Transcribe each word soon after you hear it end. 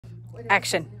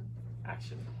Action.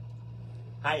 Action.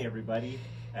 Hi, everybody,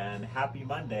 and happy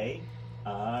Monday.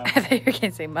 I thought you were going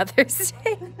to say Mother's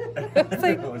Day.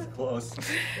 It was close.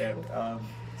 And,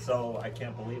 so I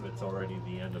can't believe it's already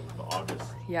the end of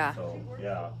August. Yeah. So,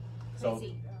 yeah. So,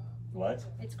 Crazy. what?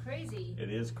 It's crazy.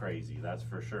 It is crazy, that's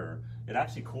for sure. It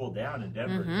actually cooled down in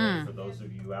Denver today for those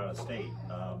of you out of state.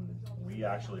 We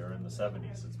actually are in the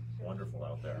 70s. It's wonderful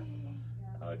out there.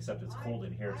 Except it's cold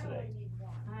in here today.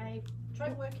 I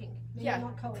tried working. Maybe Yeah. I'm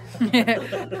not cold.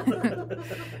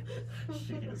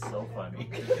 She is so funny.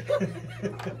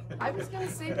 I was going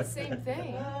to say the same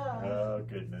thing. Oh,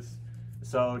 goodness.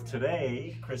 So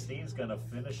today, Christine's going to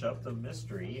finish up the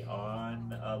mystery on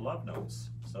Love Notes.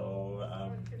 So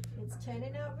It's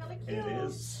turning out really cute. it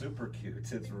is super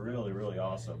cute. It's really, really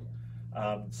awesome.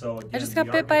 So again, I just got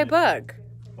we bit are by a gonna- bug.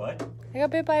 What? I got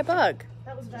bit by a bug.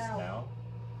 That was Just Val. now?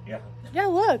 Yeah. Yeah,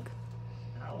 look.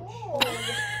 Ouch. Oh.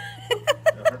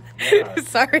 Yeah.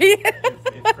 Sorry.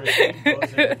 If Christine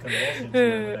goes into convulsions here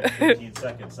in the next 15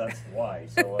 seconds, that's why.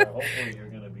 So hopefully you're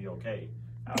going to be okay.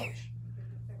 Ouch.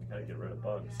 We got to get rid of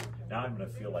bugs. Now I'm going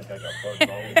to feel like I got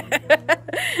bugs all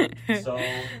over me. So,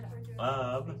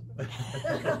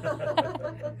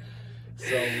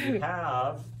 so we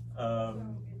have a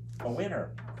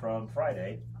winner from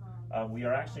Friday. We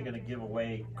are actually going to give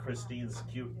away Christine's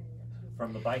cute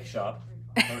from the bike shop.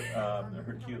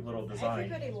 Her cute little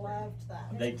design. Everybody loved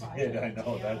that. They did, I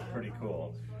know, that's pretty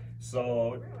cool.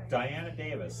 So Diana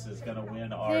Davis is going to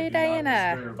win our Hey, Do Not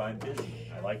Diana. Disturb, I'm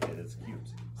Busy. I like it, it's cute.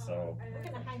 So We're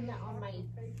gonna hang that on my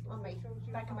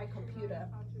back of my computer.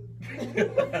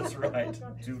 that's right.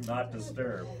 Do not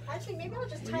disturb. Actually, maybe I'll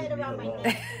just Leave tie it me around my alone.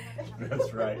 neck.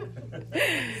 That's right.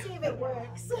 See if it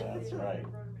works. That's right.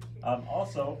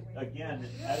 Also, again,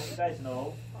 as you guys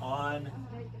know, on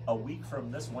a week from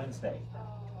this Wednesday,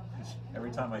 every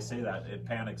time I say that, it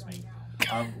panics me.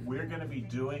 We're going to be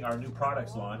doing our new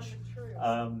products launch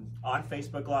on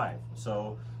Facebook Live.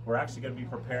 So we're actually going to be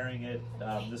preparing it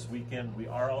this weekend. We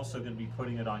are also going to be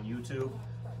putting it on YouTube.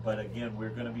 But again,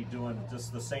 we're going to be doing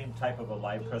just the same type of a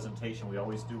live presentation we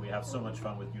always do. We have so much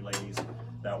fun with you ladies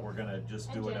that we're going to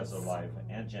just do it as a live.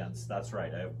 And gents, that's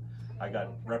right. I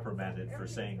got reprimanded for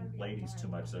saying ladies too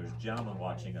much. There's gentlemen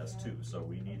watching us too.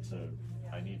 So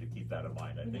I need to keep that in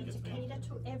mind. I We think need it's to been... cater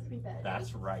to everybody.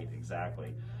 That's right,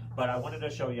 exactly. But I wanted to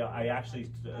show you, I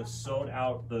actually sewed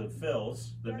out the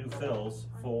fills, the new fills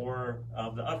for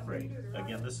the upgrade.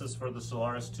 Again, this is for the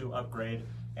Solaris 2 upgrade,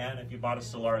 and if you bought a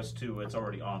Solaris 2, it's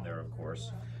already on there, of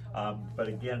course. But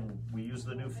again, we use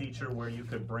the new feature where you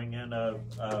could bring in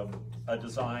a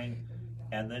design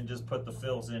and then just put the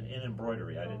fills in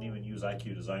embroidery. I didn't even use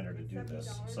IQ Designer to do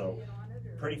this. So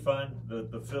pretty fun.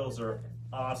 The fills are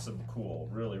awesome, cool,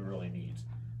 really, really neat.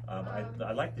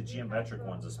 I like the geometric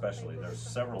ones especially. There's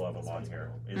several of them on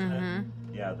here, isn't it?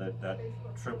 Yeah, that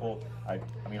triple. I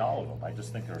mean, all of them. I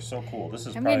just think they're so cool. This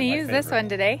is. I'm going to probably my use this favorite. one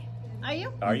today. Are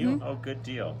you? Are you? Oh, good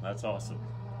deal. That's awesome.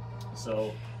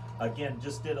 So, again,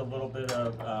 just did a little bit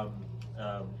of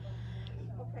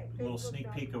little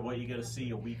sneak peek of what you're going to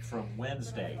see a week from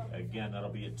Wednesday. Again, that'll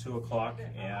be at 2 o'clock,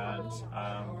 and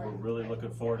we're really looking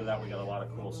forward to that. We got a lot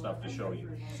of cool stuff to show you.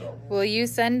 So, Will you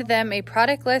send them a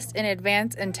product list in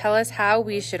advance and tell us how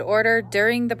we should order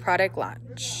during the product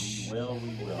launch? we will.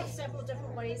 We have several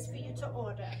different ways for you to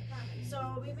order.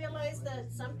 So we realize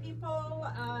that some people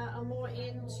are more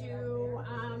into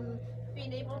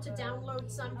being able to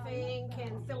download something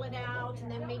and fill it out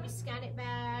and then maybe scan it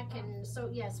back. And so,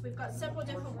 yes, we've got several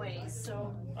different ways.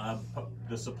 So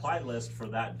The supply list for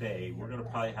that day, we're going to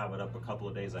probably have it up a couple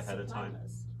of days ahead of time.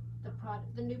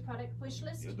 The new product wish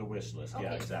list. The wish list, yeah,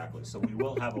 Okay. exactly. So we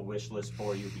will have a wish list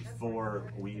for you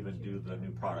before we even do the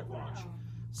new product launch.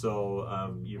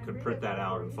 So you can print that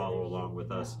out and follow along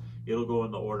with us. It'll go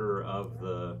in the order of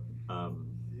the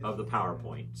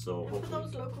PowerPoint. So And for hopefully,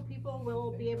 those local people,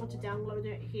 we'll be able to download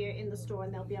it here in the store,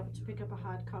 and they'll be able to pick up a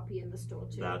hard copy in the store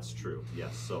too. that's true.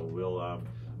 Yes. So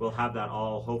we'll have that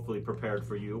all hopefully prepared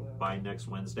for you by next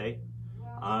Wednesday.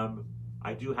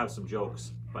 I do have some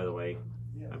jokes, by the way.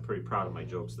 I'm pretty proud of my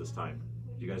jokes this time.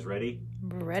 You guys ready?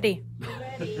 Ready.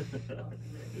 Ready.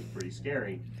 It's pretty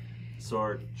scary.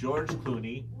 So George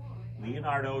Clooney,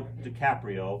 Leonardo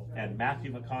DiCaprio, and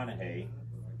Matthew McConaughey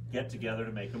get together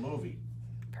to make a movie.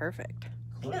 Perfect.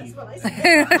 That's Clooney, what I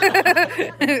said.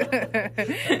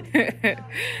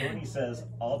 Clooney says,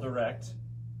 "I'll direct."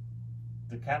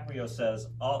 DiCaprio says,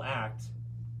 "I'll act,"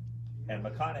 and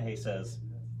McConaughey says,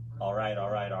 "All right, all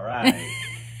right, all right."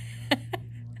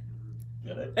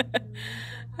 Get it?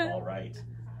 All right.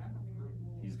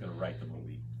 He's gonna write the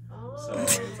movie. So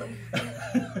it's like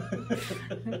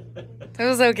It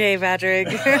was okay, Patrick.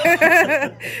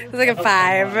 It was like a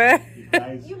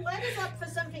 5. You let us up for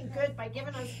something good by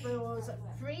giving us those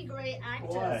 3 great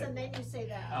actors, What? and then you say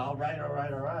that. All right.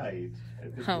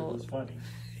 It was funny.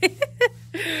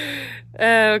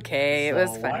 Okay, it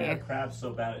was So why funny. are crabs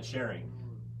so bad at sharing?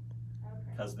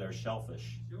 Because they're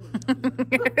shellfish. See,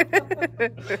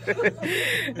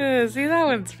 that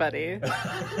one's funny.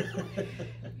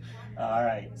 All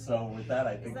right. So with that,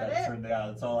 I think that that's it? turned out.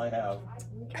 That's all I have.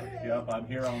 Okay. Yep, I'm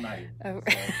here all night. Oh.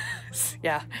 So.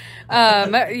 Yeah.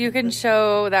 You can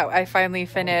show that I finally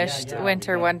finished yeah,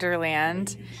 Winter yeah.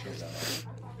 Wonderland. You can show that.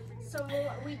 So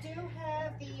we do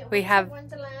have the We have-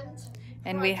 Wonderland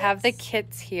And we have the projects.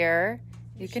 kits here.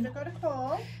 You should can, have got a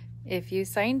call. if you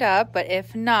signed up, but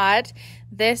if not,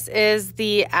 this is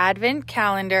the advent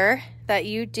calendar that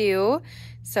you do.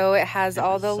 So it has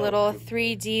all the so little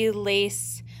cute. 3D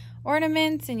lace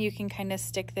ornaments, and you can kind of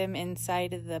stick them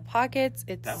inside of the pockets.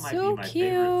 It's That might so be my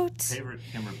cute. favorite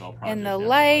Kimberbell project And the ever, by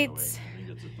lights. way. I think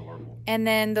it's adorable. And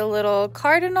then the little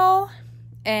cardinal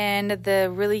and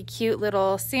the really cute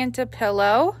little Santa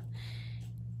pillow.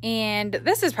 And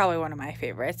this is probably one of my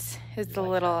favorites. Is the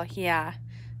little, yeah,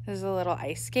 there's a little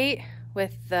ice skate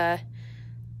with the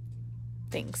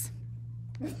things.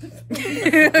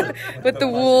 With the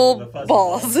wool fuzzy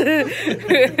balls.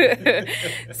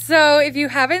 So if you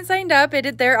haven't signed up,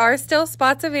 there are still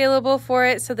spots available for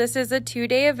it. So this is a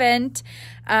 2-day event.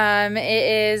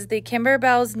 It is the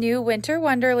Kimberbell's new Winter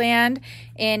Wonderland,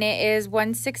 and it is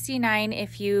 $169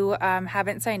 if you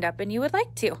haven't signed up and you would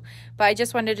like to. But I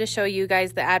just wanted to show you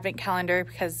guys the advent calendar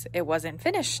because it wasn't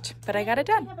finished, but I got it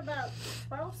We done. have about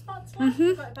 12 spots left.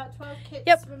 We've got about 12 kits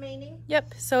Yep. remaining.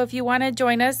 Yep. So if you want to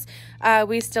join us,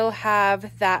 we still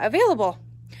have that available.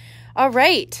 All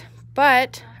right.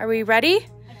 But are we ready? I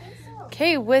think so.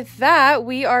 Okay. With that,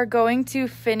 we are going to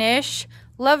finish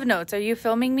Love Notes. Are you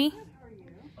filming me?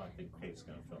 I think Kate's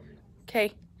going to film you.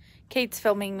 Okay. Kate's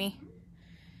filming me.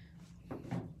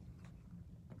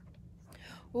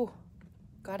 Oh,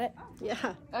 got it?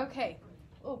 Yeah. Okay.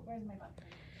 Oh, where's my button?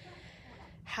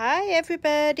 Hi,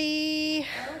 everybody.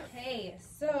 Okay,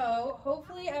 so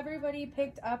hopefully everybody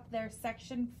picked up their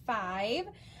section 5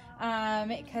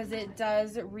 because it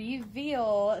does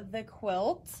reveal the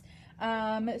quilt.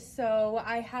 So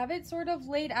I have it sort of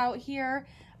laid out here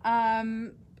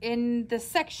in the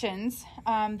sections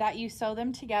that you sew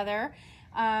them together.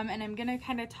 And I'm going to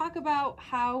kind of talk about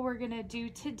how we're going to do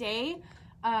today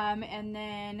and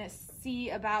then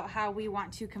see about how we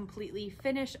want to completely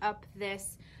finish up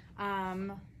this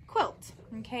quilt.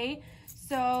 Okay,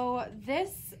 so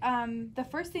this the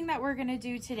first thing that we're going to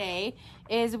do today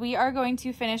is we are going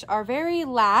to finish our very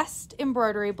last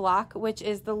embroidery block, which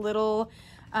is the little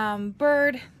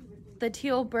bird, the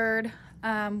teal bird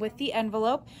with the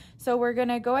envelope. So we're going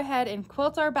to go ahead and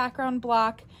quilt our background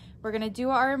block. We're going to do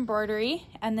our embroidery,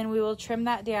 and then we will trim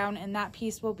that down, and that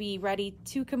piece will be ready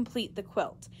to complete the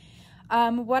quilt.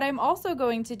 What I'm also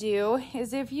going to do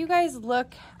is, if you guys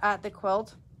look at the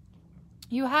quilt,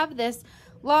 you have this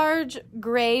large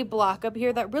gray block up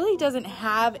here that really doesn't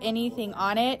have anything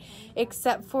on it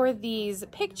except for these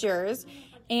pictures.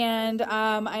 And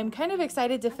I'm kind of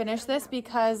excited to finish this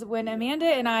because when Amanda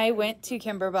and I went to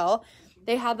Kimberbell,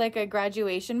 they had like a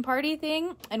graduation party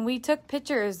thing, and we took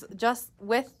pictures just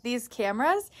with these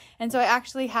cameras. And so I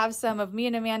actually have some of me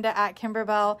and Amanda at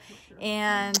Kimberbell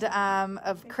and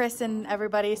of Chris and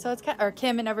everybody. So it's or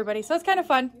Kim and everybody. So it's kind of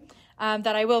fun.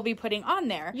 That I will be putting on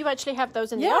there. You actually have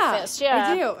those in the office. Yeah,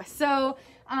 I do. So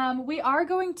we are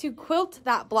going to quilt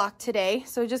that block today.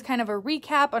 So just kind of a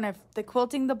recap on the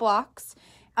quilting the blocks.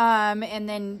 And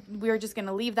then we're just going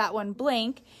to leave that one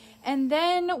blank. And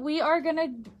then we are going to,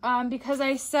 because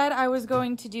I said I was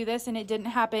going to do this and it didn't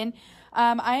happen,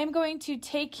 I am going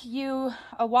to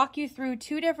walk you through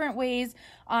 2 different ways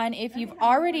on if you've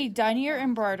already done your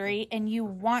embroidery and you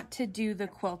want to do the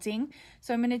quilting.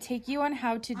 So I'm going to take you on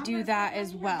how to do that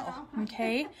as well.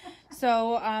 Okay.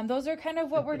 So those are kind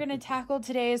of what we're going to tackle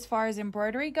today as far as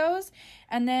embroidery goes.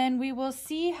 And then we will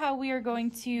see how we are going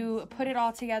to put it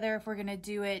all together, if we're going to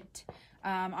do it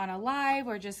on a live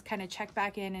or just kind of check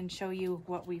back in and show you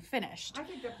what we finished.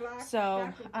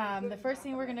 So the first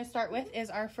thing we're going to start with is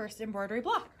our first embroidery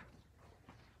block.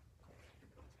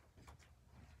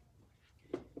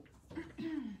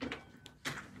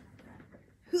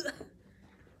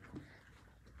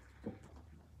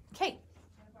 Okay,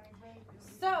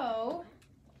 so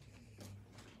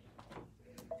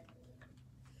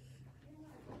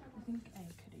I think I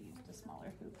could have used a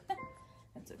smaller hoop.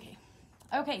 That's okay.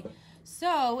 Okay,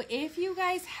 so if you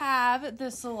guys have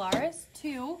the Solaris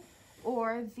 2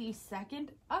 or the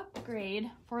second upgrade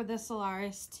for the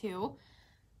Solaris 2,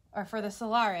 or for the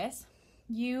Solaris,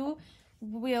 you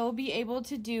will be able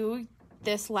to do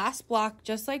this last block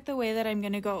just like the way that I'm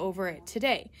going to go over it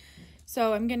today.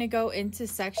 So I'm going to go into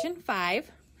section 5,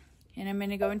 and I'm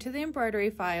going to go into the embroidery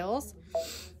files,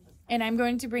 and I'm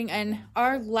going to bring in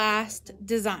our last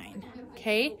design,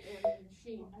 okay?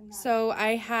 So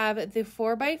I have the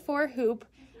 4x4 hoop.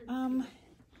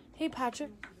 Hey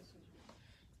Patrick.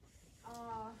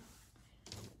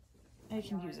 I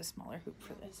can use a smaller hoop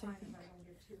for this, I think.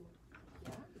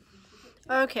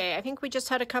 Okay, I think we just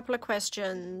had a couple of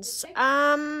questions.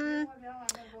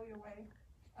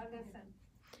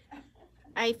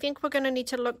 I think we're going to need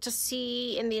to look to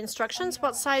see in the instructions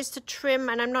what size to trim,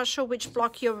 and I'm not sure which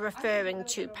block you're referring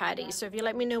to, Patty. So if you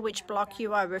let me know which block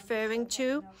you are referring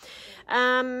to.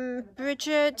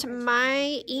 Bridget,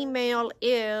 my email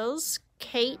is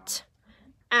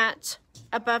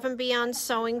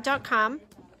kate@aboveandbeyondsewing.com.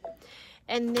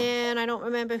 And then I don't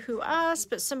remember who asked,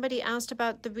 but somebody asked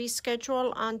about the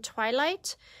reschedule on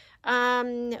Twilight.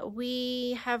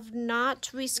 We have not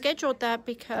rescheduled that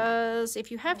because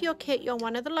if you have your kit, you're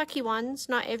one of the lucky ones.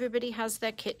 Not everybody has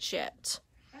their kits yet.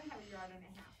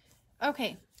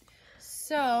 Okay,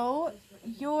 so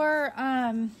your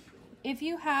if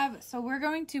you have, so we're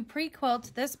going to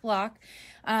pre-quilt this block,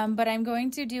 but I'm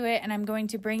going to do it and I'm going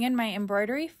to bring in my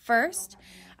embroidery first.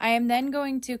 I am then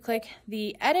going to click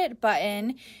the edit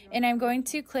button and I'm going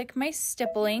to click my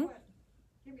stippling.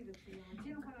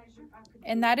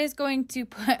 And that is going to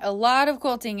put a lot of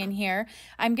quilting in here.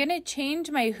 I'm going to change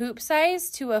my hoop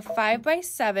size to a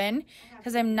 5x7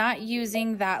 because I'm not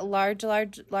using that large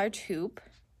hoop.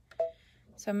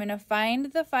 So I'm going to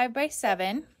find the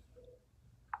 5x7.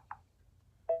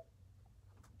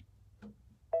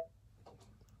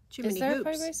 Too many Is there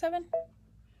hoops. a 5x7?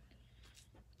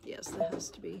 Yes, there has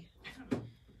to be.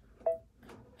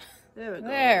 There it goes.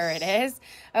 There it is.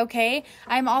 Okay,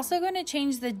 I'm also going to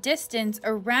change the distance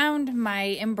around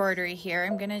my embroidery here.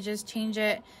 I'm going to just change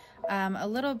it a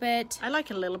little bit. I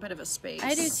like a little bit of a space.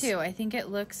 I do too. I think it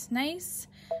looks nice.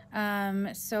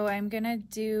 So I'm going to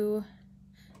do...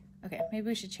 Okay, maybe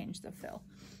we should change the fill.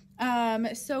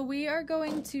 So we are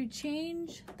going to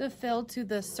change the fill to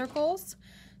the circles.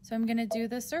 So I'm going to do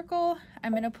the circle. I'm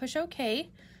going to push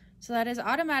OK. So that is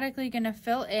automatically going to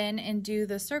fill in and do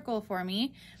the circle for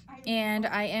me. And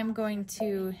I am going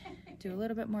to do a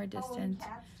little bit more distance.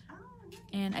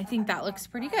 And I think that looks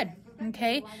pretty good.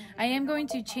 Okay. I am going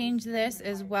to change this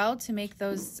as well to make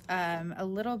those a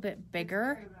little bit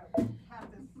bigger.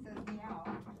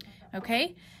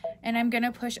 Okay. And I'm going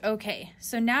to push OK.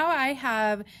 So now I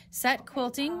have set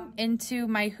quilting into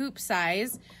my hoop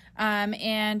size.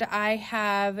 And I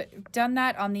have done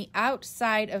that on the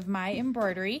outside of my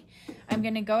embroidery. I'm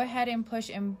going to go ahead and push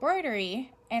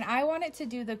embroidery, and I want it to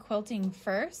do the quilting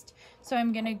first. So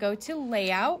I'm going to go to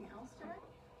layout.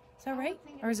 Is that right?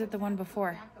 Or is it the one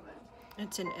before?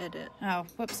 It's an edit. Oh,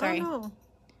 whoops, sorry. Oh, no.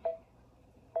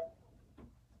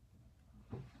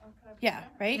 Yeah,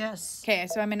 right? Yes. Okay,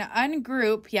 so I'm going to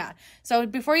ungroup. Yeah. So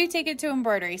before you take it to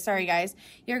embroidery, sorry guys,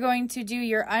 you're going to do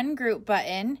your ungroup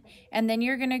button, and then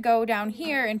you're going to go down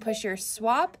here and push your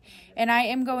swap, and I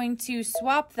am going to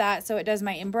swap that so it does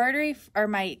my embroidery or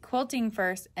my quilting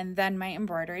first and then my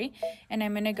embroidery, and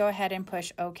I'm going to go ahead and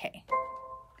push OK.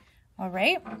 All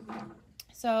right.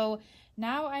 So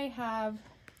now I have...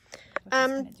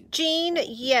 Jean,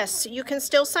 yes, you can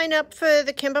still sign up for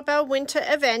the Kimberbell Winter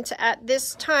event. At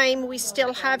this time, we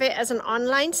still have it as an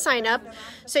online sign up.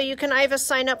 So you can either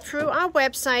sign up through our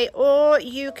website or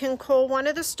you can call one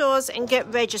of the stores and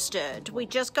get registered. We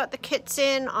just got the kits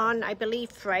in on, I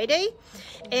believe, Friday.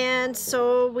 And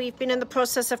so we've been in the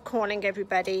process of calling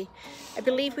everybody. I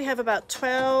believe we have about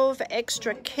 12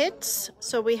 extra kits.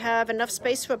 So we have enough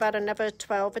space for about another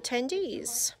 12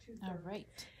 attendees. All right.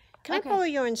 Can I borrow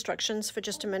your instructions for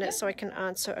just a minute so I can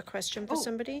answer a question for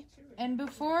somebody? And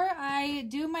before I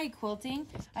do my quilting,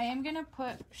 I am going to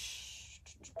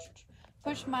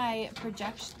push my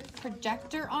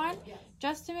projector on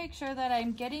just to make sure that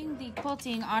I'm getting the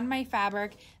quilting on my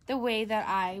fabric the way that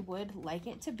I would like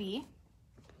it to be.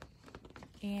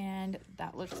 And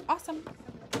that looks awesome.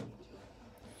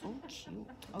 So cute.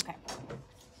 Okay.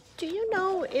 Do you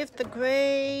know if the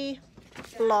gray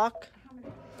block...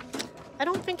 I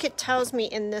don't think it tells me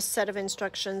in this set of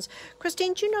instructions.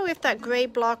 Christine, do you know if that gray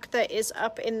block that is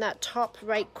up in that top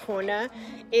right corner,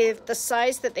 if the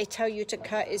size that they tell you to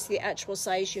cut is the actual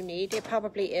size you need? It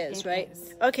probably is, right?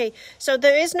 Okay, so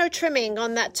there is no trimming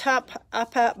on that top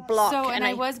upper block. So, and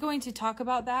I was going to talk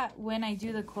about that when I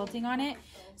do the quilting on it.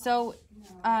 So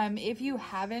if you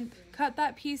haven't cut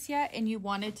that piece yet and you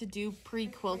wanted to do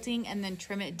pre-quilting and then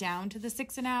trim it down to the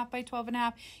 6.5 by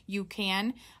 12.5, you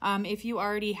can. If you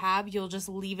already have, you'll just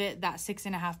leave it that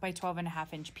 6.5 by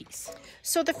 12.5 inch piece.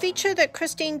 So the feature that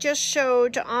Christine just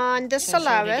showed on the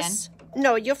Solaris,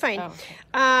 no, you're fine. Oh,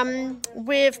 okay.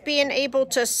 With being able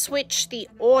to switch the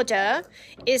order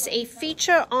is a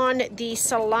feature on the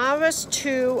Solaris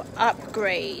 2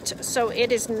 upgrade. So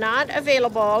it is not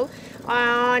available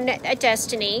on a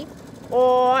Destiny,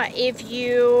 or if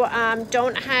you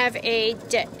don't have a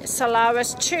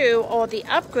Solaris 2 or the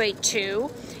upgrade 2,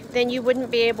 then you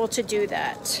wouldn't be able to do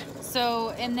that.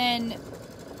 So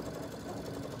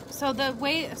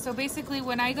basically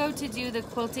when I go to do the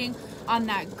quilting on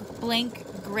that blank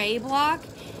gray block,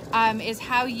 is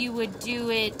how you would do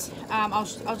it.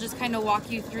 I'll just kind of walk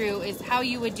you through is how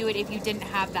you would do it if you didn't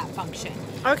have that function.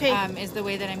 Okay. Is the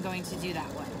way that I'm going to do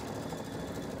that one.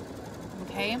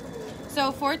 Okay.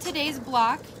 So for today's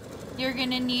block, you're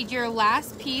going to need your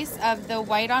last piece of the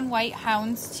white on white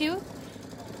houndstooth,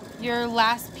 your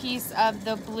last piece of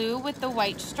the blue with the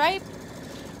white stripe,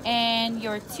 and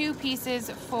your 2 pieces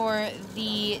for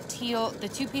the teal, the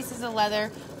 2 pieces of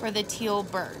leather for the teal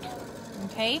bird.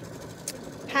 Okay.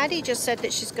 Patty just said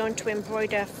that she's going to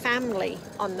embroider family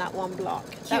on that one block.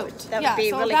 Cute. That would be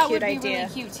a really cute idea.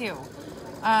 That would be really cute too.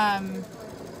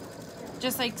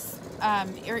 Just like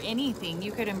or anything,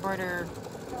 you could embroider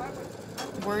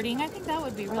wording. I think that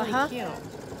would be really cute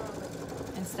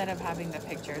instead of having the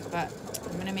pictures. But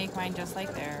I'm gonna make mine just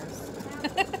like theirs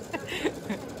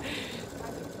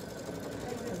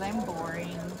because I'm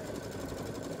boring.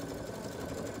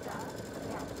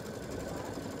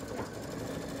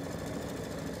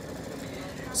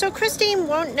 So Christine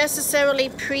won't necessarily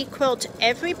pre-quilt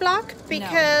every block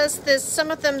because there's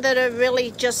some of them that are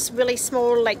really just really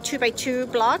small, like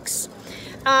 2x2 blocks.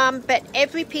 But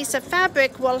every piece of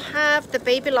fabric will have the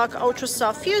Baby Lock Ultra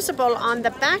Soft Fusible on the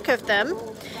back of them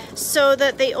so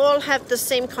that they all have the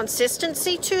same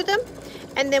consistency to them.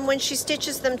 And then when she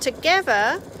stitches them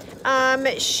together,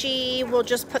 she will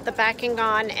just put the backing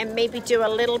on and maybe do a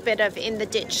little bit of in the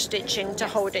ditch stitching to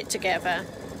hold it together.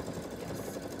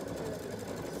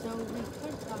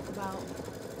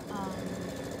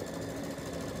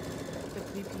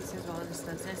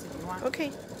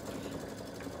 Okay.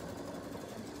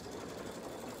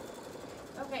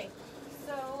 Okay,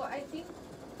 so I think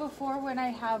before when I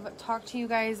have talked to you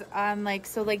guys on like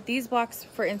these blocks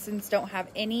for instance don't have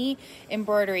any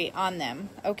embroidery on them,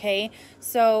 okay?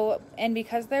 So, and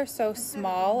because they're so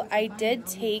small, I did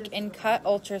take and cut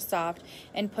Ultra Soft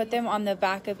and put them on the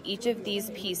back of each of these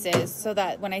pieces so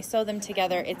that when I sew them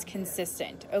together it's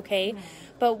consistent, okay?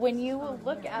 But when you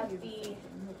look at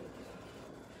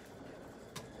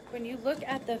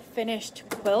the finished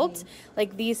quilt,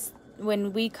 like these,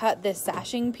 when we cut the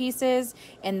sashing pieces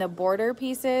and the border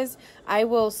pieces, I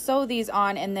will sew these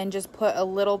on and then just put a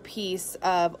little piece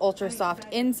of Ultra Soft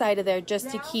inside of there just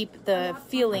to keep the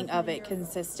feeling of it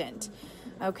consistent.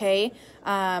 Okay,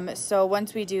 so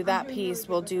once we do that piece,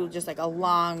 we'll do just like a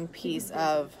long piece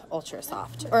of Ultra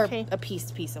Soft, or a piece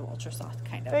of Ultra Soft,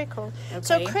 kind of. Very cool. Okay.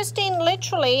 So Christine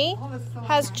literally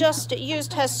has just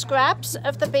used her scraps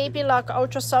of the Baby Lock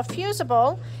Ultra Soft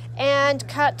Fusible and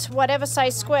cut whatever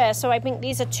size square. So I think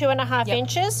these are 2.5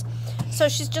 inches. So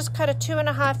she's just cut a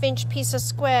 2.5 inch piece of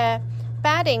square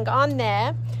batting on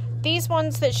there. These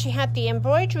ones that she had the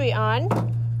embroidery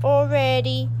on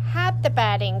already had the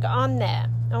batting on there,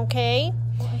 okay?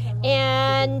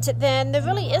 And then there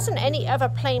really isn't any other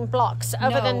plain blocks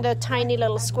other than the tiny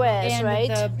little squares, and right?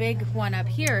 the big one up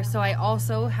here. So I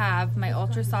also have my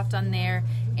Ultra Soft on there,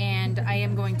 and I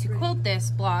am going to quilt this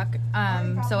block,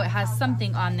 so it has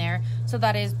something on there. So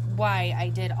that is why I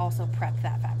did also prep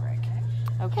that fabric.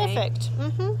 Okay. Perfect.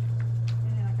 Mm-hmm.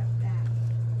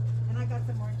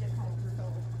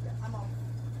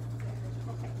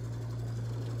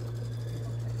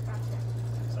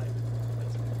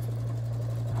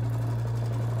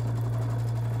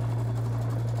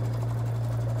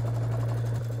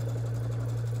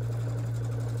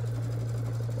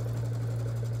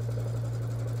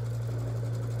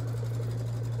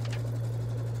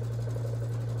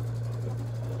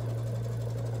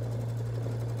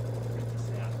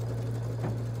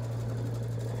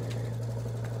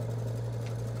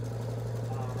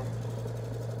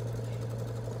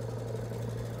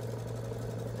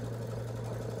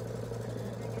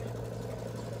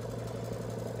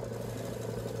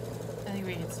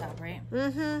 We can stop, right?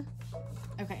 Mm-hmm.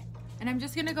 Okay. And I'm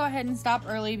just going to go ahead and stop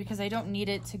early because I don't need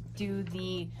it to do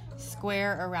the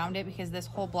square around it because this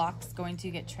whole block's going to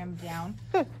get trimmed down.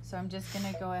 So I'm just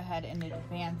going to go ahead and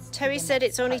advance. Terry said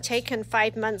it's only taken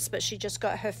 5 months, but she just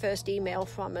got her first email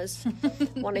from us.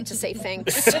 Wanted to say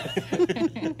thanks.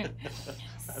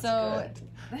 So that's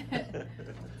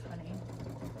funny.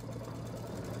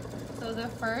 So the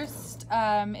first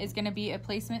is going to be a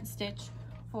placement stitch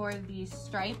for the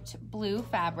striped blue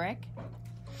fabric.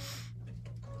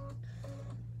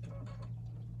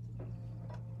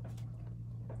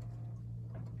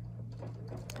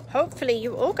 Hopefully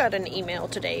you all got an email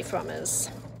today from us.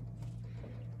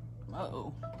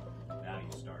 Uh-oh. Now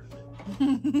you started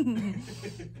it.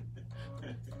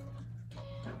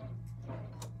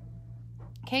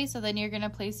 Okay, so then you're going to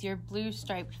place your blue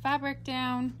striped fabric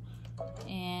down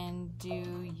and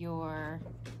do your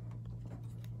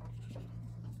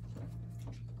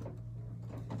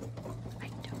I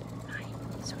don't mind,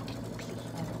 so it didn't bleed.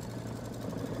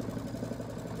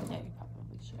 Yeah, you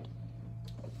probably should.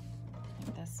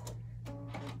 Like this.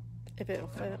 If it'll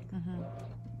fit. Mm-hmm.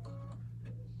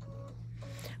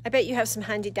 I bet you have some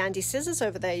handy dandy scissors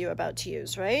over there you're about to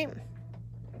use, right?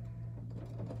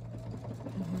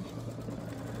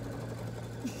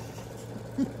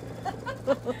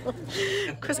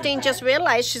 Christine just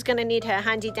realized she's going to need her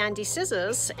handy dandy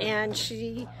scissors, and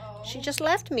she just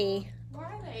left me. Where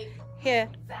are they? Here,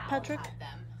 Patrick,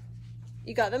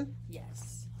 you got them?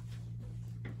 Yes.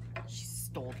 She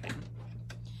stole them.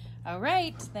 All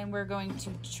right, then we're going to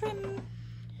trim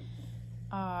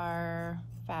our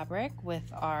fabric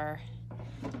with our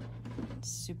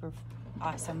super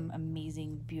awesome,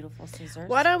 amazing, beautiful scissors.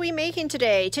 What are we making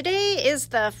today? Today is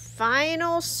the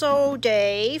final sew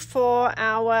day for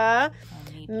our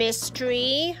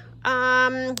mystery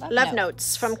love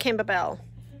notes from Kimberbell.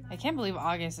 I can't believe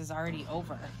August is already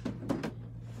over.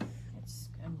 It's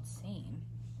insane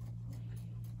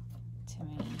to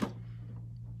me.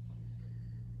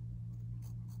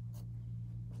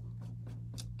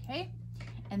 Okay,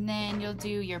 and then you'll do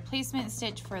your placement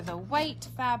stitch for the white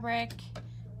fabric.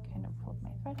 Kind of pulled my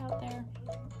thread out there.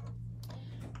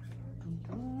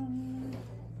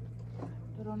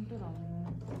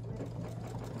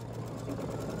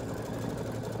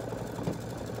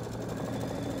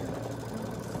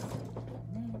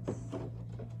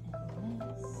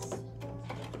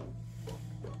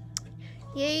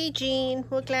 Yay, Jean.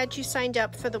 We're glad you signed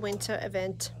up for the winter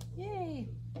event. Yay!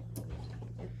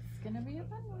 It's gonna be a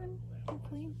fun one,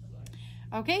 hopefully.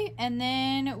 Okay, and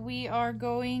then we are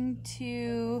going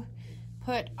to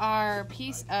put our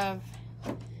piece of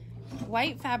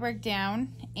white fabric down,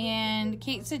 and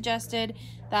Kate suggested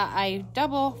that I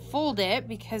double fold it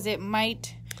because it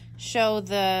might show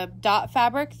the dot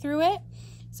fabric through it.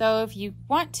 So if you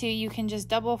want to, you can just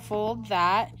double fold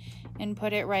that and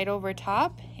put it right over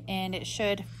top, and it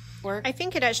should work. I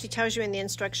think it actually tells you in the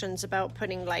instructions about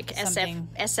putting like Something,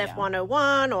 SF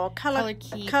 101 or color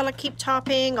keep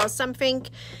topping or something.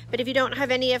 But if you don't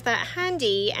have any of that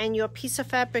handy and your piece of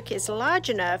fabric is large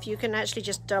enough, you can actually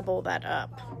just double that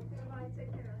up.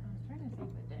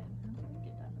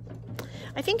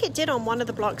 I think it did on one of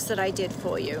the blocks that I did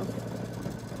for you.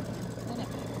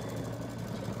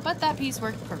 But that piece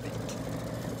worked perfect.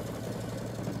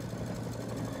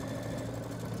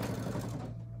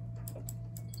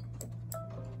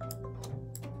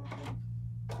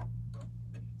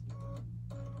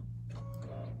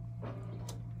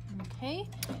 Okay,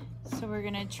 so we're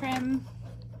gonna trim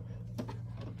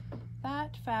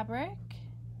that fabric.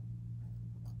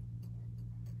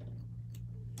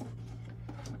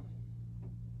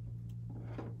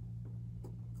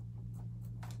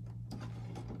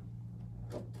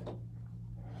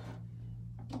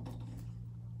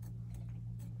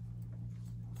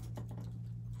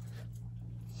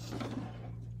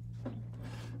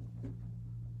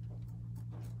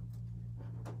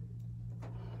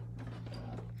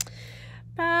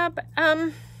 Bob,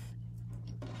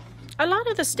 a lot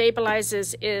of the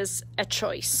stabilizers is a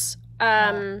choice.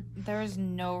 There's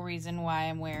no reason why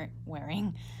I'm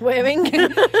wearing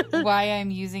why I'm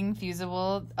using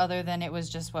fusible other than it was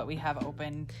just what we have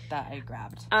open that I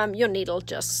grabbed. Your needle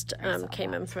just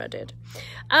came unthreaded.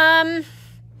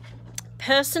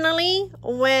 Personally,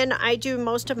 when I do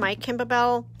most of my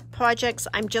Kimberbell projects,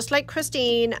 I'm just like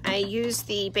Christine. I use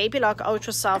the Baby Lock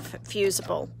Ultra Soft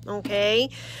Fusible, okay?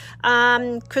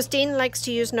 Christine likes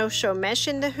to use no-show mesh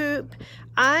in the hoop.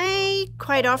 I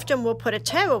quite often will put a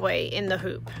tearaway in the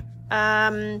hoop.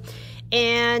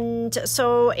 And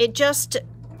so it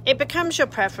becomes your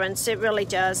preference. It really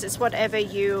does. It's whatever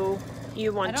you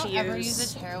want to use. I don't ever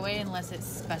use a tearaway unless it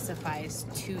specifies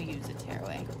to use a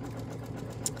tearaway.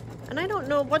 And I don't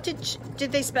know, what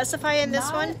did they specify in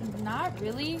this one? Not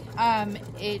really.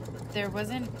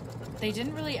 They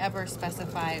didn't really ever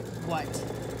specify what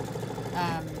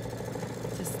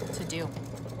to do.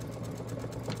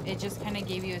 It just kind of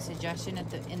gave you a suggestion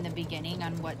in the beginning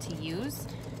on what to use.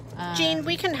 Jean,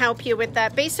 we can help you with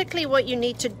that. Basically, what you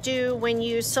need to do when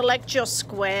you select your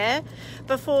square,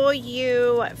 before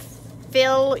you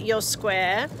fill your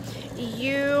square,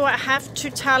 you have to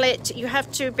tell it,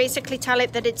 basically tell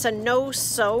it that it's a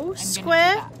no-sew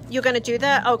square. You're going to do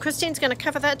that? Oh, Christine's going to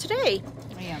cover that today.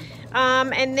 I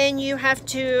am. And then you have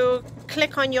to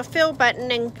click on your fill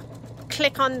button and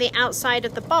click on the outside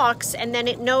of the box, and then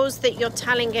it knows that you're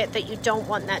telling it that you don't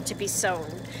want that to be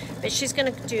sewn. But she's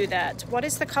going to do that. What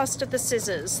is the cost of the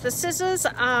scissors? The scissors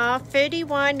are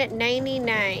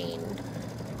 $31.99.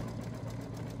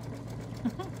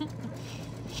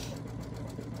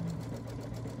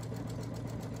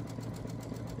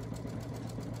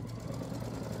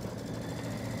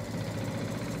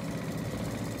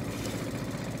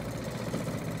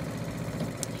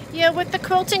 Yeah, with the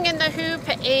quilting and the hoop,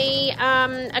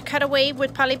 a cutaway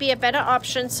would probably be a better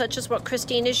option, such as what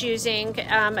Christine is using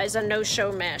as a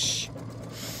no-show mesh.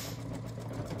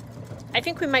 I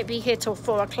think we might be here till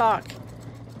 4 o'clock.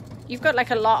 You've got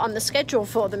like a lot on the schedule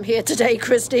for them here today,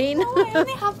 Christine. No, I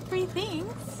only have 3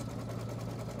 things.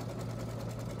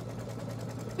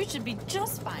 We should be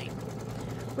just fine.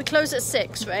 We close at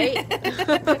 6, right?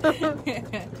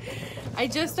 I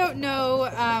just don't know.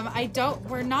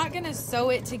 We're not going to sew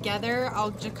it together.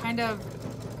 I'll just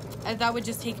that would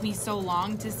just take me so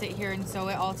long to sit here and sew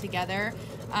it all together.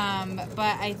 But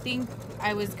I think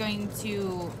I was going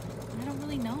to, I don't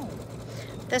really know.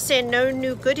 They're saying no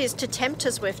new goodies to tempt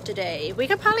us with today. We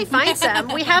could probably find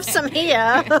some. We have some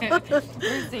here. We're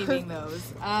saving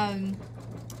those.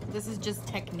 This is just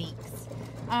techniques.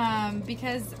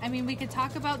 Because, I mean, we could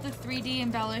talk about the 3D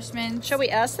embellishments. Shall we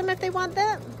ask them if they want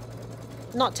that?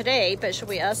 Not today, but should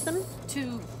we ask them?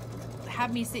 To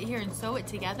have me sit here and sew it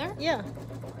together? Yeah.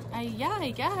 Yeah,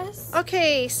 I guess.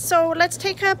 Okay, so let's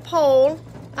take a poll.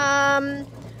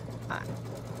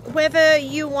 Whether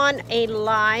you want a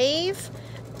live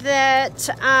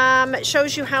that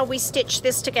shows you how we stitch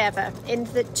this together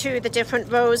into the different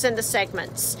rows and the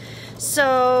segments.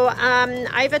 So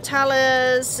either tell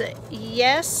us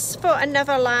yes for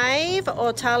another live,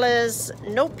 or tell us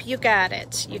nope, you got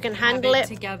it. You can handle it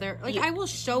together. Like I will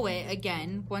show it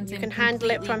again once you I'm can handle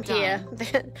it from done. here.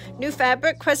 New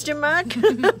fabric? Question mark.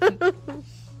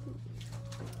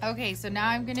 Okay, so now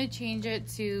I'm gonna change it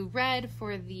to red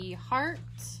for the heart.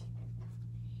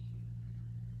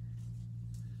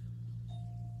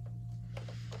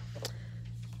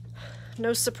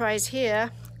 No surprise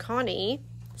here. Connie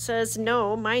says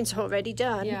no, mine's already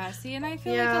done. Yeah, see, and I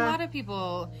feel like a lot of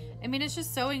people, I mean, it's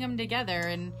just sewing them together,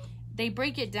 and they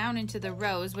break it down into the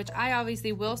rows, which I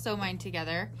obviously will sew mine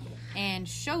together and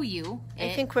show you it.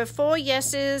 I think we're 4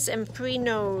 yeses and 3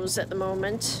 nos at the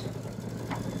moment.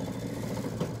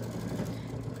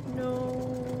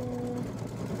 No.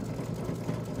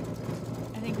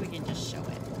 I think we can just show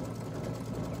it.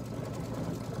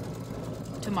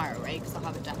 Tomorrow, right? Because I'll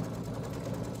have it done.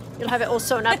 You'll have it all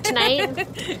sewn up tonight,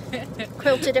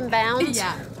 quilted and bound.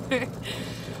 Yeah.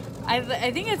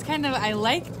 I think it's kind of, I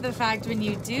like the fact when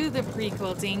you do the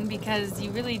pre-quilting, because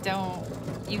you really don't,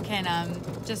 you can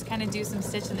just kind of do some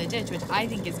stitch in the ditch, which I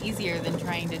think is easier than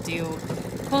trying to do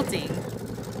quilting.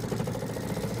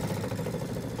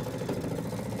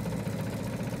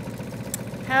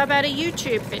 How about a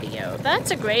YouTube video?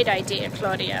 That's a great idea,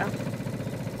 Claudia.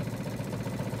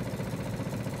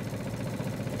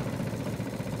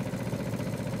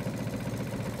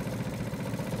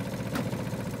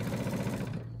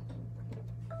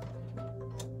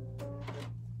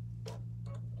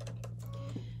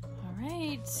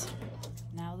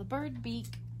 Now the bird beak.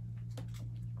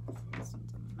 This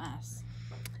one's a mess.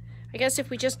 I guess if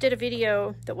we just did a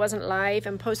video that wasn't live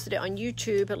and posted it on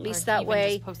YouTube, at least that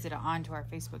way... just posted it onto our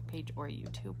Facebook page or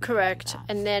YouTube. Correct.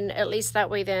 And then at least that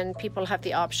way then people have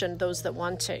the option, those that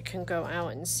want it can go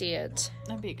out and see it.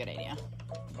 That'd be a good idea.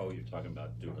 Oh, you're talking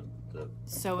about doing the...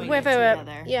 Sewing whether, it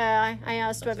together. Yeah, I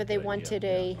asked whether they wanted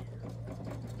a...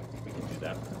 We can do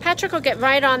that. Patrick will get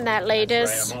right on that, ladies.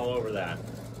 Right, I'm all over that.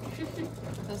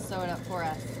 He'll sew it up for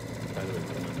us. By the way,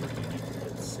 remember you need to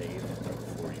hit save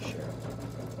before you share.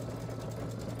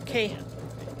 Okay.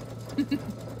 Are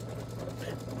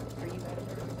you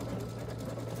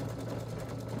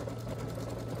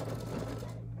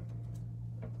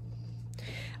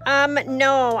ready?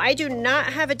 No, I do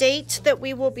not have a date that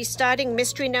we will be starting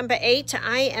mystery number 8.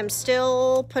 I am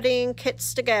still putting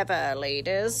kits together,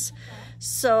 ladies.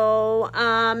 So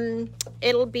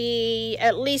it'll be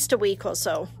at least a week or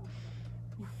so.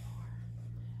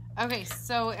 Okay,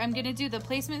 so I'm going to do the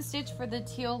placement stitch for the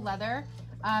teal leather.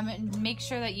 And make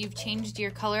sure that you've changed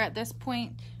your color at this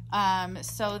point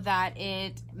so that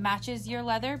it matches your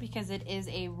leather because it is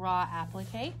a raw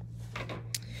applique.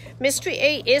 Mystery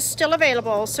 8 is still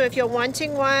available, so if you're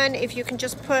wanting one, if you can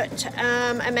just put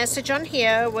a message on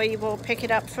here where you will pick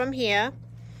it up from here.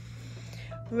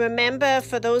 Remember,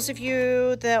 for those of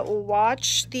you that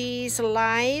watch these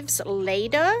lives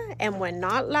later and we're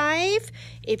not live,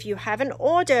 if you have an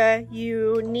order,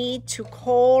 you need to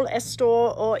call a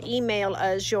store or email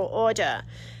us your order,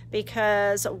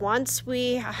 because once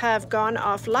we have gone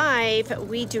off live,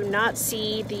 we do not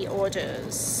see the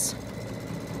orders.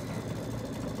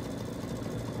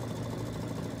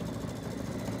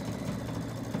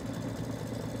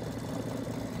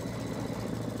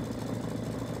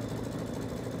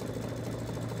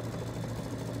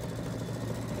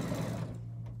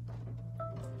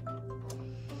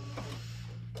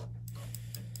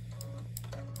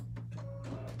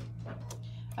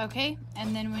 Okay,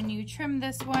 and then when you trim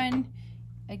this one,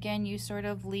 again, you sort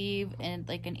of leave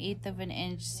like 1/8 of an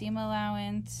inch seam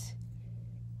allowance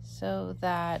so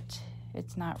that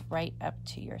it's not right up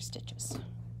to your stitches.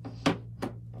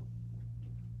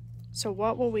 So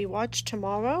what will we watch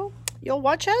tomorrow? You'll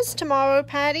watch us tomorrow,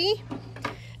 Patty.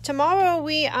 Tomorrow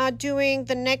we are doing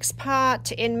the next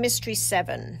part in Mystery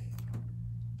 7.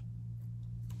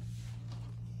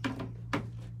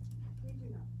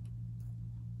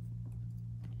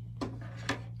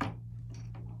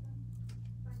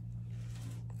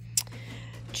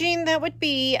 Jean, that would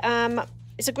be,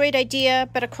 it's a great idea,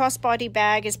 but a crossbody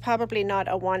bag is probably not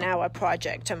a 1-hour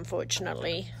project,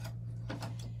 unfortunately.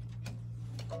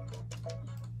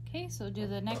 Okay, so do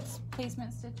the next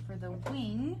placement stitch for the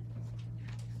wing.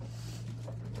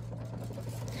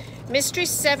 Mystery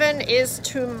 7 is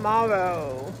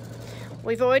tomorrow.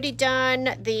 We've already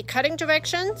done the cutting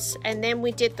directions, and then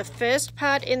we did the first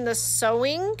part in the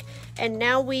sewing, and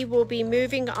now we will be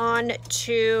moving on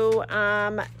to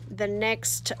the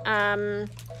next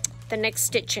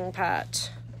stitching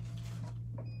part.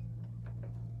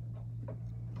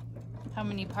 How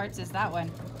many parts is that one?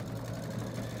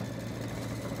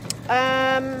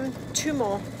 2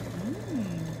 more.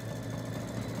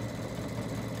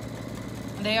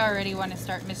 They already want to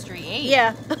start Mystery 8.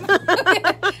 Yeah.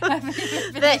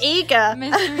 They're eager.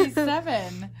 Mystery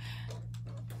 7.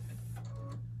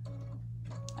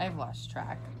 I've lost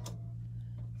track.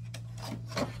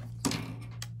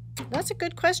 That's a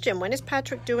good question. When is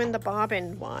Patrick doing the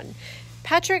bobbin one?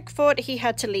 Patrick thought he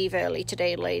had to leave early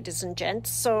today, ladies and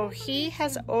gents, so he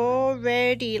has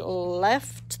already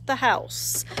left the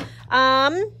house.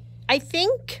 I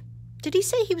think, did he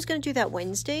say he was going to do that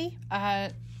Wednesday?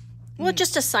 We'll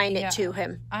just assign it to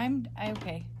him.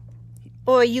 Okay.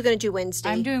 Or are you going to do Wednesday?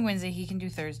 I'm doing Wednesday. He can do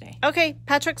Thursday. Okay,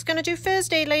 Patrick's going to do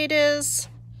Thursday, ladies.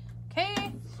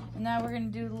 Okay. And now we're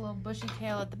going to do the little bushy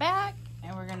tail at the back.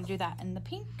 And we're going to do that in the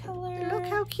pink color. Look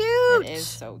how cute. It is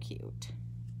so cute.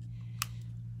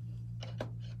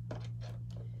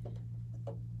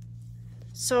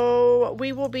 So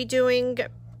we will be doing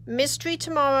Mystery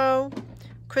tomorrow.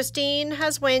 Christine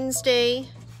has Wednesday.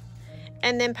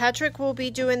 And then Patrick will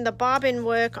be doing the bobbin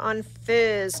work on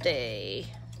Thursday.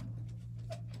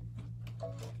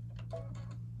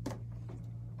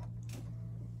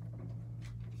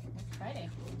 Friday.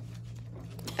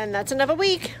 And that's another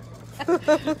week.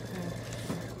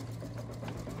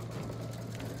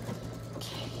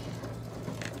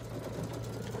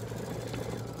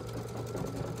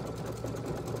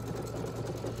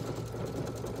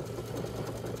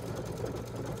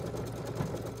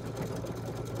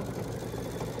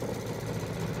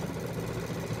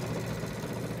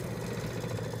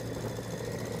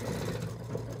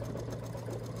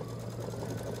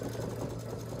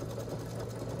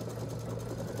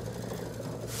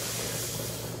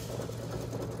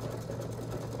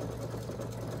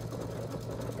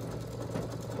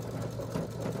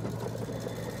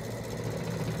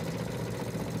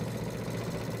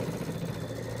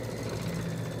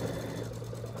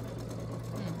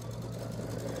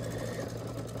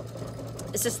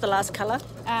 Is this the last color?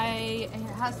 It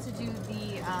has to do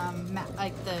the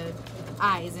like the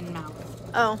eyes and mouth.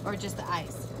 Oh. Or just the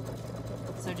eyes.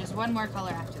 So just one more color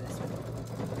after this one.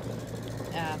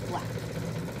 Black.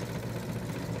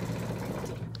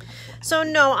 So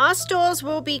no, our stores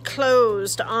will be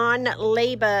closed on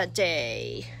Labor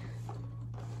Day.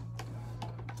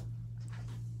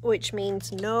 Which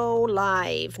means no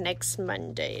live next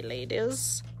Monday,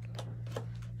 ladies.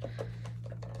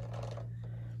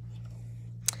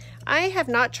 I have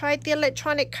not tried the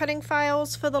electronic cutting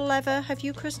files for the leather. Have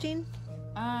you, Christine?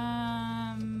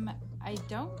 I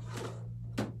don't.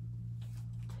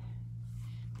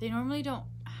 They normally don't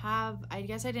have, I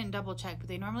guess I didn't double check, but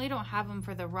they normally don't have them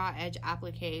for the raw edge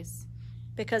appliques.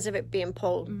 Because of it being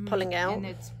pulling out? And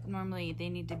it's normally, they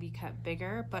need to be cut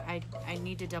bigger, but I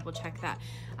need to double check that.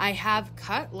 I have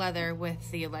cut leather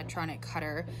with the electronic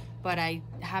cutter, but I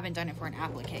haven't done it for an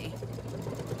applique.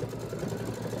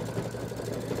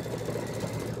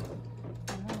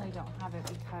 I normally don't have it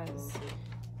because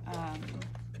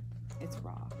it's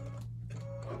raw.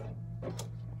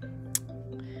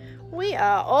 We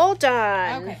are all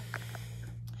done. Okay.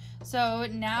 So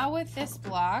now with this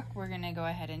block, we're going to go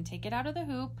ahead and take it out of the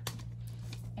hoop.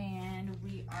 And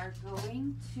we are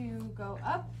going to go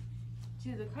up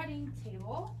to the cutting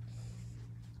table.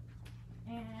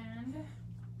 And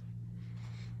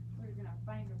we're going to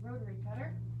find a rotary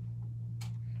cutter.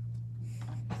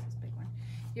 Oh, this is a big one.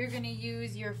 You're going to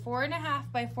use your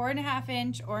 4.5 by 4.5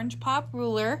 inch orange pop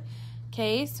ruler.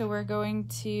 Okay, so we're going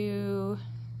to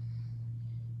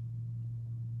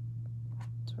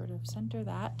sort of center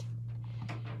that.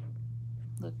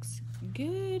 Looks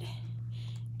good.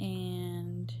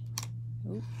 And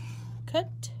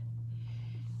cut.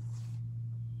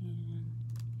 And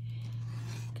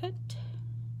cut.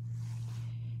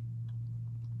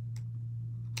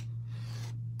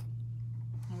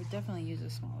 I would definitely use a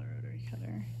smaller rotary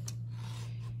cutter.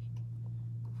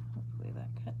 Hopefully that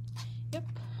cut. Yep.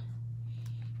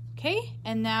 Okay,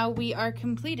 and now we are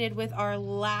completed with our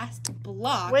last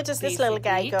block. Where does this little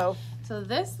guy go? So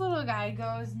this little guy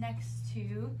goes next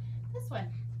to this one.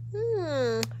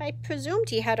 I presumed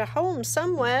he had a home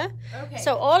somewhere. Okay.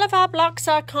 So all of our blocks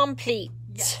are complete.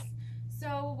 Yes.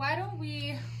 So why don't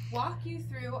we walk you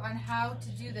through on how to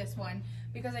do this one,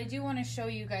 because I do want to show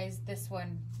you guys this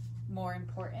one more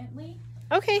importantly.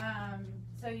 Okay.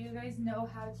 So you guys know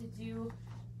how to do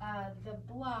the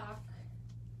block.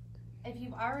 If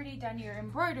you've already done your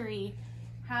embroidery,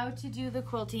 how to do the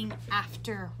quilting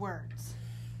afterwards.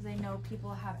 Because I know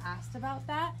people have asked about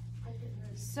that.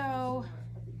 So,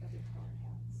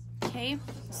 okay,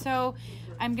 so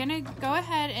I'm gonna go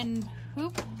ahead and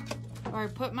hoop or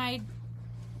put my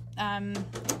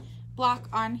block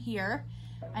on here.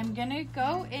 I'm gonna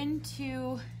go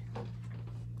into,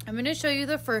 I'm gonna show you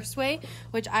the first way,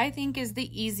 which I think is the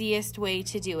easiest way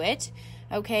to do it,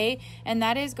 okay? And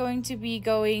that is going to be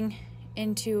going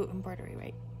into embroidery,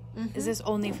 right? Is this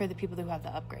only for the people who have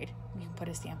the upgrade? You can put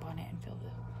a stamp on it and fill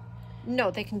the...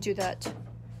 No, they can do that.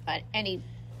 Any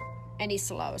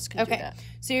Solaris can do that.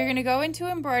 So you're going to go into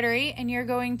embroidery and you're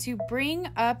going to bring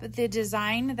up the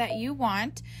design that you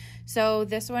want. So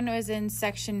this one was in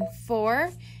section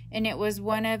 4 and it was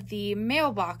one of the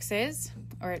mailboxes.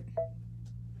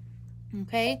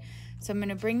 Okay, so I'm going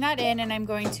to bring that in and I'm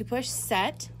going to push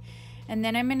set. And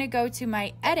then I'm going to go to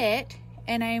my edit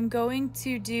and I'm going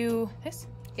to do this.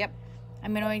 Yep.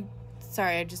 I'm going to...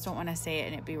 Sorry, I just don't want to say it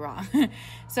and it be wrong.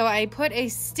 So I put a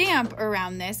stamp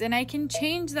around this and I can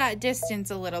change that distance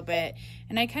a little bit.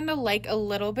 And I kind of like a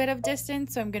little bit of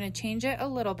distance, so I'm going to change it a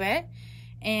little bit.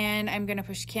 And I'm going to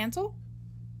push cancel.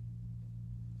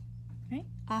 Right?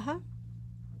 Uh-huh.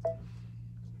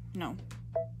 No.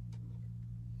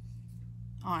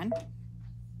 On.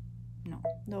 No.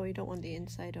 No, you don't want the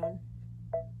inside on.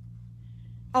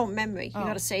 Oh, memory. You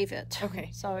got to save it. Okay.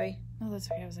 Sorry. Oh, that's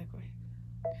okay. I was like, wait.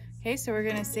 Okay, so we're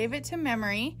going to save it to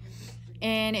memory,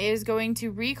 and it is going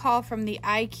to recall from the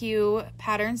IQ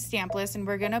pattern stamp list, and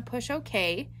we're going to push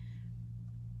OK.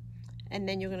 And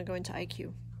then you're going to go into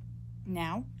IQ.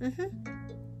 Now. Mm-hmm.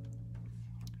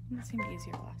 It seemed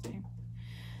easier last time.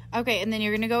 Okay, and then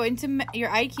you're going to go into your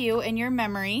IQ and your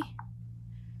memory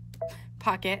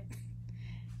pocket.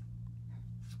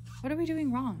 What are we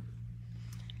doing wrong?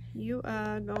 You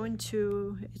are going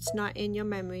to, it's not in your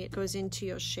memory, it goes into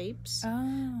your shapes.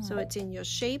 Oh. So it's in your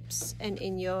shapes and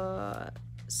in your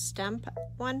stamp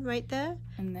one right there.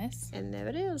 And this? And there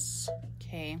it is.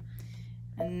 Okay.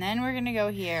 And then we're going to go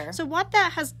here. So what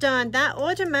that has done, that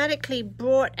automatically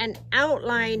brought an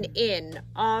outline in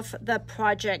of the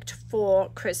project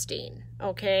for Christine.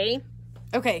 Okay?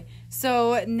 Okay,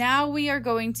 so now we are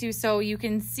going to, so you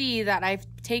can see that I've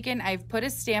put a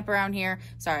stamp around here.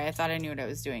 Sorry, I thought I knew what I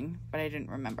was doing, but I didn't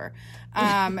remember.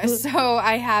 So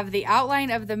I have the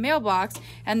outline of the mailbox,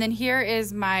 and then here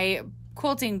is my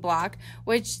quilting block,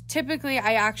 which typically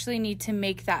I actually need to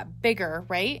make that bigger,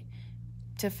 right?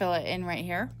 To fill it in right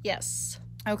here. Yes.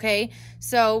 Okay,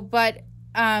 so, but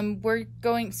we're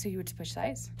going, so you would push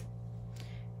size,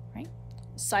 right?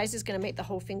 Size is going to make the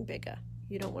whole thing bigger.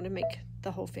 You don't want to make the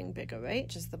whole thing bigger, right?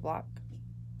 Just the block.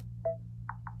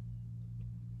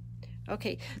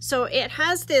 Okay, so it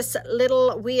has this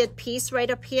little weird piece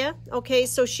right up here. Okay,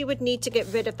 so she would need to get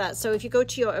rid of that. So if you go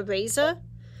to your eraser,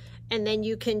 and then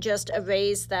you can just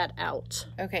erase that out.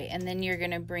 Okay, and then you're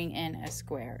gonna bring in a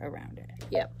square around it.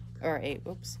 Yep. Or a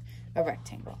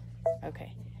rectangle.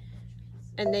 Okay.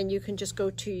 And then you can just go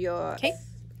to your... Okay.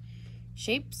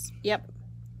 Shapes. Yep.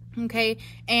 Okay,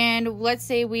 and let's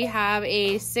say we have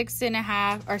a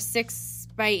 6.5 or 6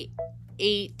 by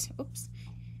 8. Oops.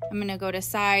 I'm gonna go to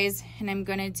size, and I'm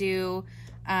gonna do,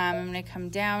 I'm gonna come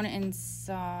down in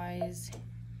size,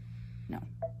 no,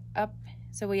 up.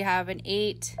 So we have an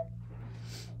 8.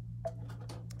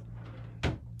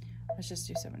 Let's just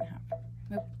do 7.5.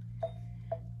 Nope.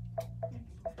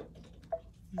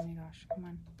 Oh my gosh, come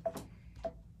on.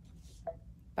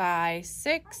 By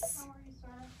 6.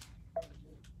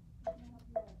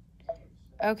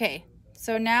 Okay,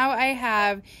 so now I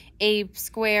have a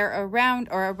square around,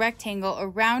 or a rectangle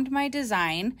around my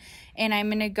design, and I'm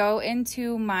going to go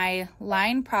into my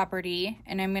line property,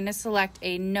 and I'm going to select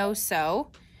a no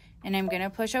sew, and I'm going to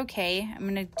push OK. I'm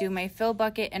going to do my fill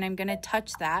bucket, and I'm going to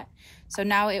touch that. So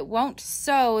now it won't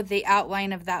sew the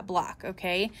outline of that block,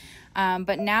 okay?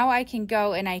 But now I can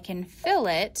go and I can fill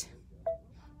it,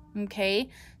 okay?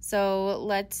 So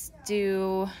let's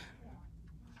do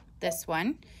this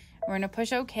one. We're going to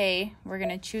push OK. We're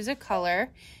going to choose a color.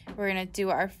 We're going to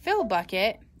do our fill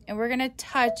bucket, and we're going to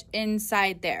touch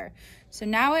inside there. So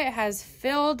now it has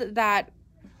filled that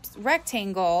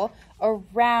rectangle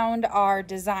around our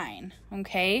design,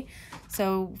 okay?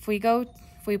 So if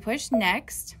we push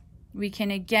next, we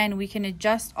can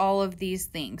adjust all of these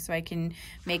things. So I can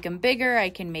make them bigger, I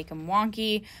can make them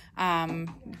wonky,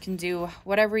 you can do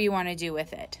whatever you want to do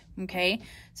with it, okay?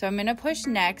 So I'm going to push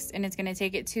next, and it's going to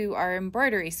take it to our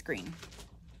embroidery screen.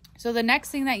 So the next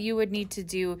thing that you would need to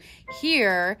do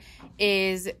here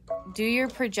is do your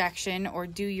projection or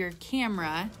do your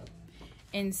camera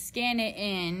and scan it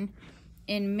in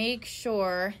and make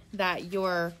sure that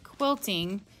you're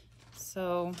quilting.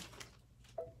 So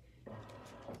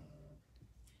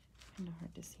kind of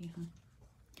hard to see, huh?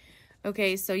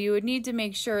 Okay, so you would need to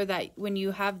make sure that when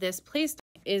you have this placed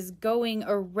is going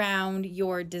around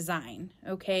your design,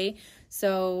 okay?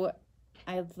 So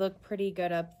I look pretty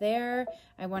good up there.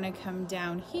 I want to come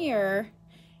down here.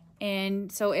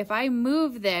 And so if I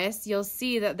move this, you'll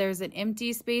see that there's an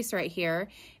empty space right here.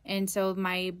 And so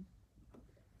my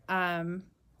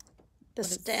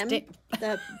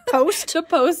the post the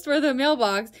post for the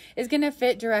mailbox is going to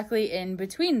fit directly in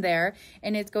between there,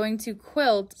 and it's going to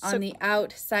quilt on the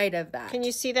outside of that. Can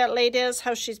you see that, ladies,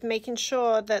 how she's making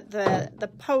sure that the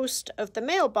post of the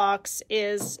mailbox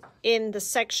is in the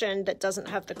section that doesn't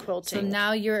have the quilting? So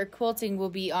now your quilting will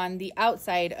be on the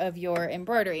outside of your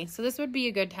embroidery. So this would be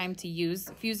a good time to use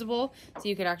fusible, so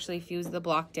you could actually fuse the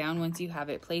block down once you have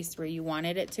it placed where you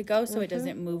wanted it to go, so it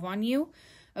doesn't move on you.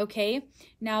 Okay,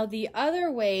 now the other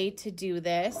way to do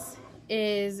this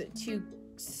is to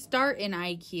start in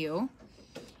IQ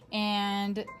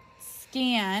and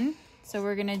scan. So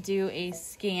we're going to do a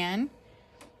scan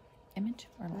image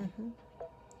or line.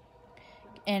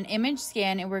 An image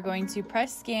scan, and we're going to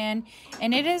press scan,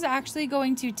 and it is actually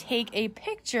going to take a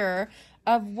picture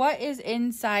of what is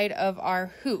inside of our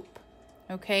hoop.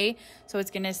 Okay, so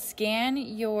it's going to scan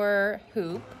your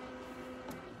hoop.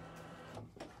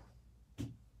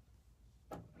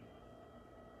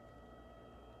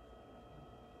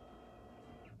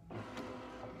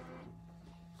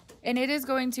 And it is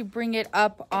going to bring it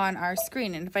up on our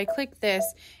screen. And if I click this,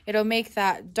 it'll make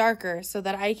that darker so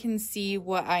that I can see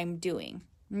what I'm doing.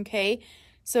 Okay,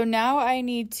 so now I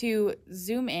need to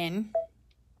zoom in.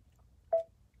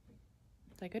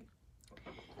 Is that good?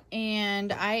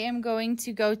 And I am going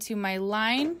to go to my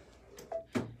line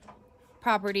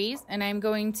properties, and I'm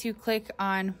going to click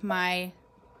on my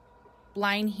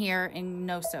line here in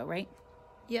no sew, right?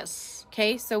 Yes.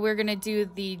 Okay, so we're going to do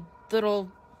the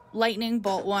little lightning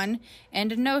bolt one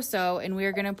and a no sew, and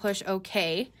we're going to push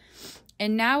OK.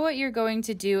 And now what you're going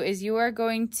to do is you are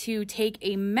going to take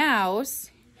a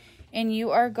mouse and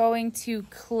you are going to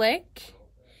click,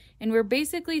 and we're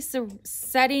basically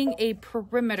setting a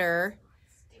perimeter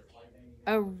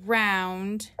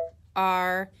around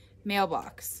our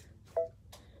mailbox.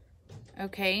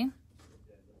 Okay,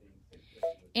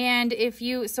 and if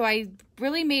you, so I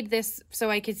really made this so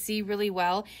I could see really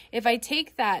well. If I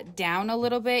take that down a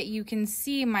little bit, you can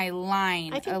see my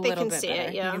line a little bit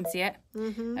better. Yeah. You can see it?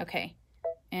 Okay.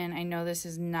 And I know this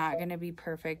is not going to be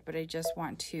perfect, but I just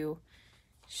want to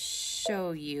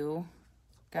show you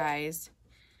guys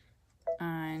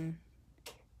on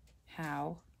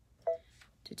how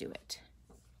to do it.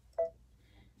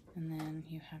 And then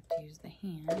you have to use the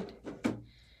hand.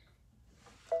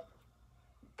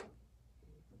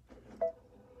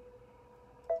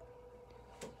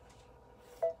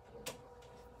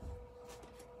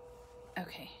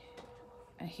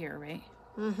 right?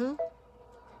 Mm-hmm.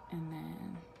 And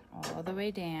then all the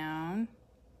way down.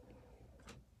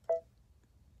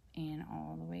 And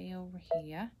all the way over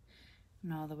here.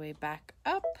 And all the way back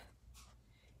up.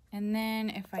 And then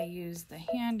if I use the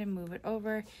hand and move it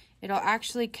over, it'll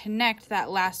actually connect that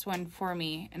last one for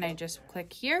me. And I just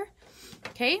click here.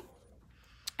 Okay.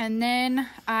 And then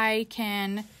I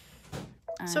can...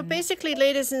 So basically,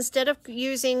 ladies, instead of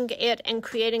using it and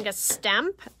creating a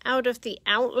stamp out of the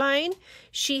outline,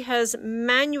 she has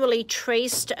manually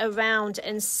traced around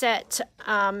and set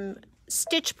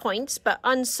stitch points, but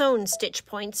unsewn stitch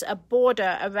points, a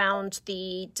border around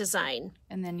the design.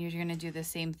 And then you're going to do the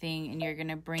same thing, and you're going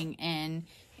to bring in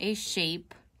a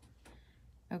shape,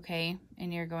 okay?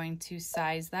 And you're going to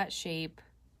size that shape.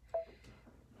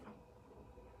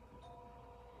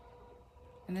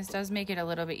 And this does make it a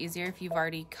little bit easier if you've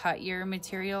already cut your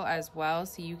material as well,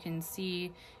 so you can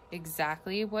see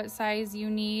exactly what size you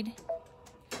need.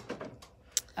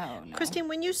 Oh, no. Christine,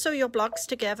 when you sew your blocks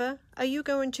together, are you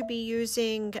going to be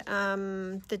using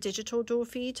the digital door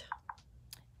feed?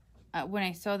 When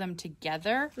I sew them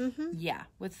together, Mm-hmm. yeah,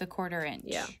 with the 1/4 inch.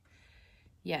 Yeah.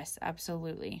 Yes,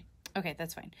 absolutely. Okay,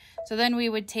 that's fine. So then we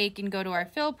would take and go to our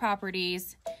fill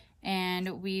properties,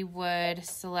 and we would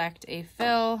select a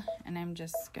fill, and I'm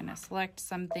just gonna select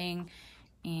something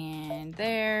and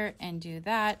there and do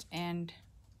that, and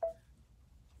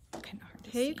kind of hard to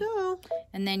Here you see. go.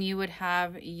 And then you would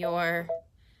have your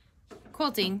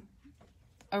quilting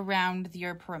around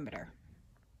your perimeter.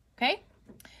 Okay?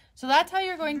 So that's how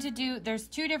you're going to do, there's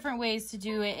 2 different ways to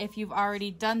do it if you've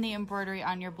already done the embroidery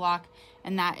on your block,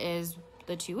 and that is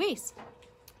the 2 ways.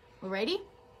 We're ready?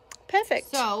 Perfect.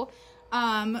 So,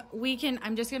 I'm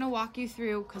just going to walk you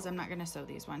through, because I'm not going to sew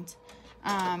these ones,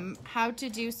 how to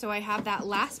do, so I have that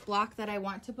last block that I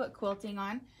want to put quilting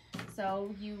on.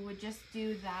 So you would just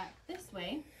do that this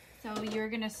way. So you're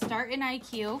going to start in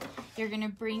IQ. You're going to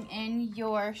bring in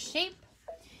your shape.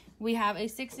 We have a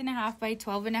 6.5 by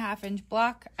 12.5 inch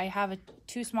block. I have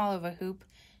too small of a hoop.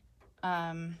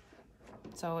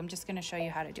 So I'm just going to show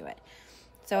you how to do it.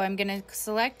 So I'm going to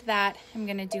select that. I'm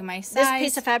going to do my size. This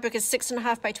piece of fabric is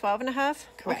 6.5 by 12.5?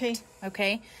 Correct. Okay.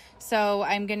 Okay. So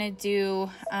I'm going to do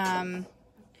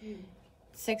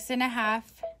 6.5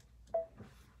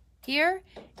 here,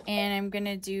 and I'm going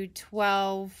to do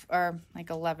 12 or like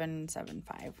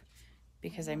 11.75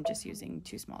 because I'm just using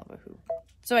too small of a hoop.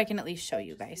 So I can at least show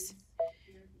you guys.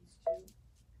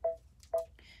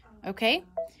 Okay.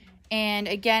 And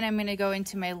again, I'm going to go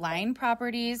into my line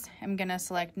properties. I'm going to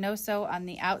select no sew on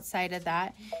the outside of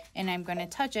that, and I'm going to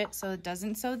touch it so it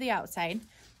doesn't sew the outside.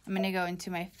 I'm going to go into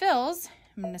my fills.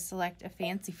 I'm going to select a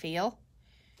fancy fill,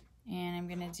 and I'm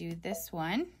going to do this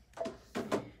one.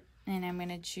 And I'm going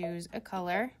to choose a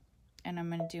color, and I'm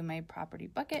going to do my property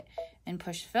bucket and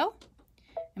push fill.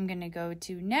 I'm going to go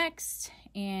to next,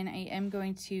 and I am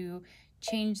going to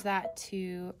change that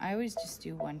to, I always just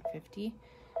do 150.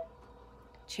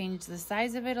 Change the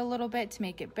size of it a little bit to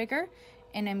make it bigger,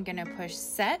 and I'm going to push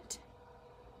set,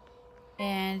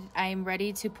 and I'm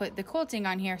ready to put the quilting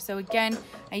on here. So again,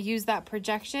 I use that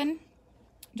projection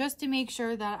just to make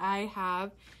sure that I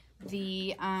have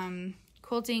the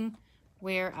quilting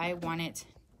where I want it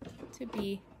to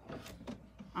be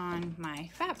on my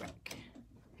fabric.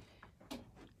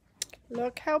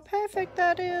 Look how perfect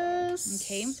that is.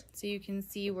 Okay, so you can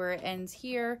see where it ends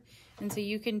here, and so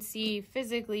you can see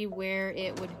physically where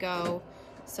it would go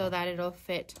so that it'll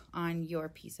fit on your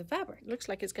piece of fabric. Looks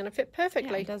like it's going to fit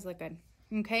perfectly. Yeah, it does look good.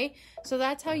 Okay, so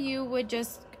that's how you would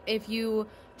just, if you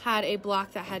had a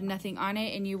block that had nothing on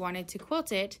it and you wanted to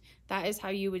quilt it, that is how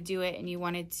you would do it, and you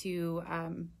wanted to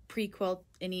pre-quilt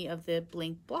any of the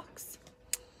blank blocks.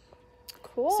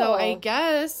 Cool. So I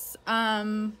guess,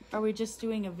 are we just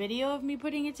doing a video of me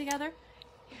putting it together?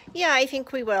 Yeah, I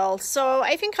think we will. So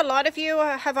I think a lot of you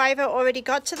have either already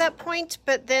got to that point,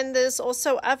 but then there's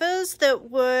also others that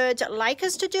would like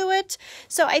us to do it.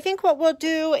 So I think what we'll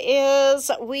do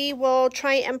is we will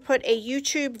try and put a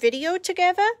YouTube video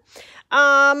together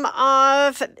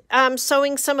of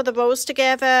sewing some of the rows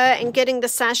together and getting the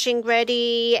sashing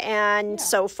ready and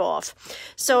so forth.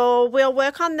 So we'll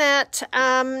work on that.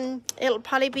 It'll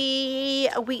probably be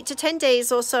a week to 10 days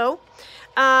or so.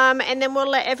 And then we'll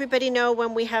let everybody know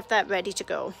when we have that ready to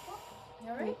go.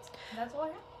 All right, that's all I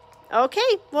have.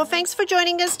 Okay, well, thanks for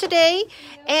joining us today,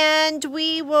 and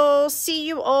we will see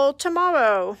you all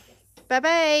tomorrow.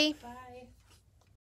 Bye-bye. Bye.